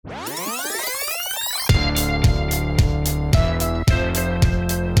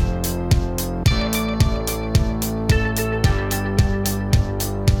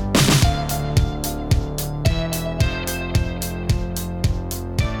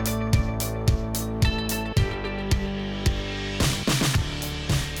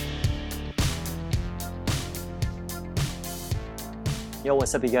Yo,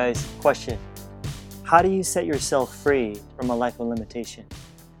 what's up, you guys? Question. How do you set yourself free from a life of limitation?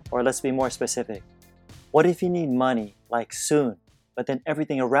 Or let's be more specific. What if you need money, like soon, but then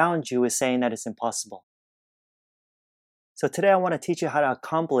everything around you is saying that it's impossible? So today I want to teach you how to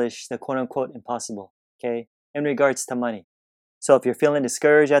accomplish the quote-unquote impossible, okay, in regards to money. So if you're feeling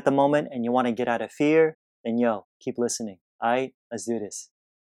discouraged at the moment and you want to get out of fear, then keep listening. Alright, let's do this.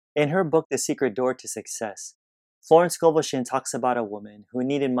 In her book, The Secret Door to Success, Florence Scovel Shinn talks about a woman who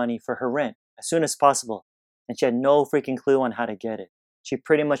needed money for her rent as soon as possible, and she had no freaking clue on how to get it. She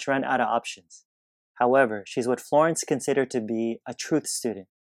pretty much ran out of options. However, she's what Florence considered to be a truth student,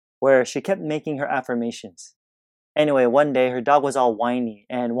 where she kept making her affirmations. Anyway, one day her dog was all whiny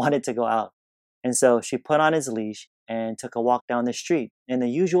and wanted to go out, and so she put on his leash and took a walk down the street in the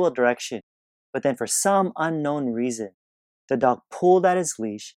usual direction. But then for some unknown reason, the dog pulled at his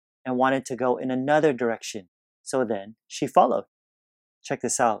leash and wanted to go in another direction. So then she followed. Check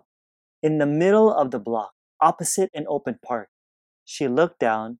this out. In the middle of the block, opposite an open park, she looked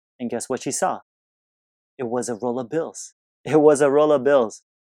down and guess what she saw? It was a roll of bills. It was a roll of bills.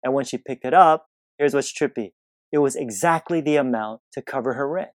 And when she picked it up, here's what's trippy. It was exactly the amount to cover her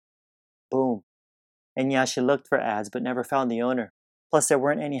rent. Boom. And yeah, she looked for ads but never found the owner. Plus, there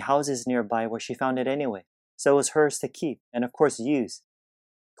weren't any houses nearby where she found it anyway. So it was hers to keep and of course use.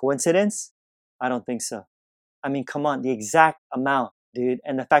 Coincidence? I don't think so. I mean, come on, the exact amount, dude.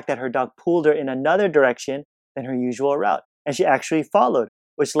 And the fact that her dog pulled her in another direction than her usual route. And she actually followed,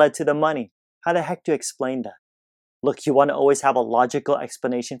 which led to the money. How the heck do you explain that? Look, you want to always have a logical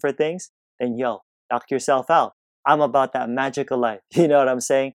explanation for things? Then knock yourself out. I'm about that magical life. You know what I'm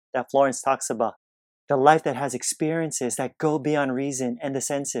saying? That Florence talks about. The life that has experiences that go beyond reason and the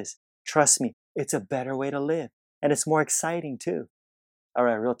senses. Trust me, it's a better way to live. And it's more exciting too. All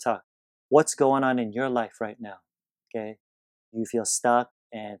right, real talk. What's going on in your life right now? Okay? You feel stuck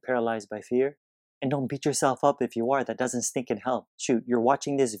and paralyzed by fear? And don't beat yourself up if you are. That doesn't stinking help. Shoot, you're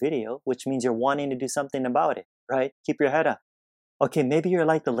watching this video, which means you're wanting to do something about it, right? Keep your head up. Okay, maybe you're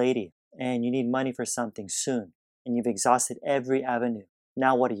like the lady and you need money for something soon and you've exhausted every avenue.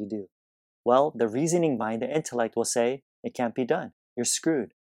 Now what do? Well, the reasoning mind, the intellect will say, it can't be done. You're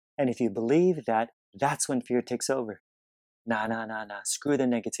screwed. And if you believe that, that's when fear takes over. Nah. Screw the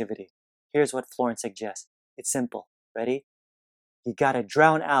negativity. Here's what Florence suggests. It's simple. Ready? You gotta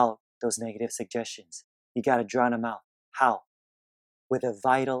drown out those negative suggestions. You gotta drown them out. How? With a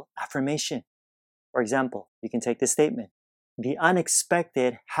vital affirmation. For example, you can take this statement. The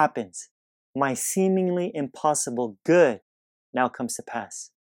unexpected happens. My seemingly impossible good now comes to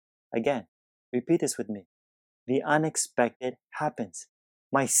pass. Again, repeat this with me. The unexpected happens.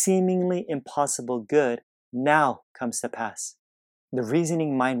 My seemingly impossible good now comes to pass. The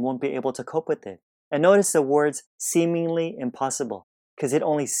reasoning mind won't be able to cope with it. And notice the words seemingly impossible, because it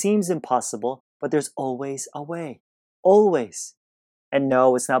only seems impossible, but there's always a way. Always. And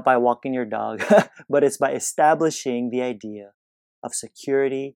no, it's not by walking your dog, but it's by establishing the idea of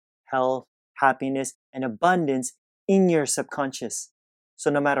security, health, happiness, and abundance in your subconscious. So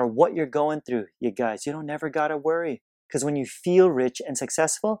no matter what you're going through, you guys, you don't never gotta worry. Because when you feel rich and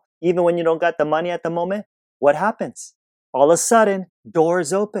successful, even when you don't got the money at the moment, what happens? All of a sudden,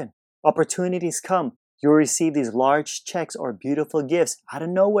 doors open. Opportunities come. You'll receive these large checks or beautiful gifts out of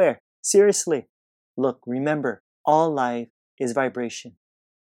nowhere. Seriously. Look, remember, all life is vibration.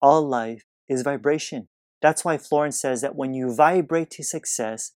 All life is vibration. That's why Florence says that when you vibrate to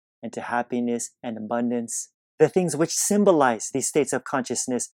success and to happiness and abundance, the things which symbolize these states of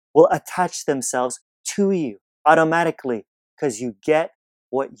consciousness will attach themselves to you automatically because you get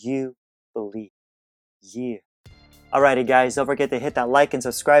what you believe. Yeah. Alrighty guys, don't forget to hit that like and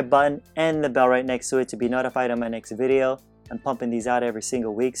subscribe button and the bell right next to it to be notified of my next video. I'm pumping these out every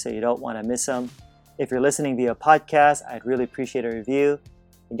single week so you don't want to miss them. If you're listening via podcast, I'd really appreciate a review.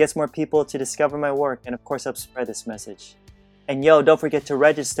 It gets more people to discover my work and of course help spread this message. And don't forget to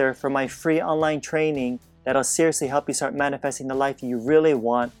register for my free online training that'll seriously help you start manifesting the life you really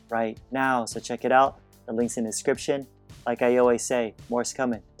want right now. So check it out. The link's in the description. Like I always say, more's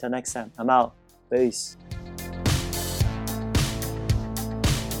coming. Till next time, I'm out. Peace.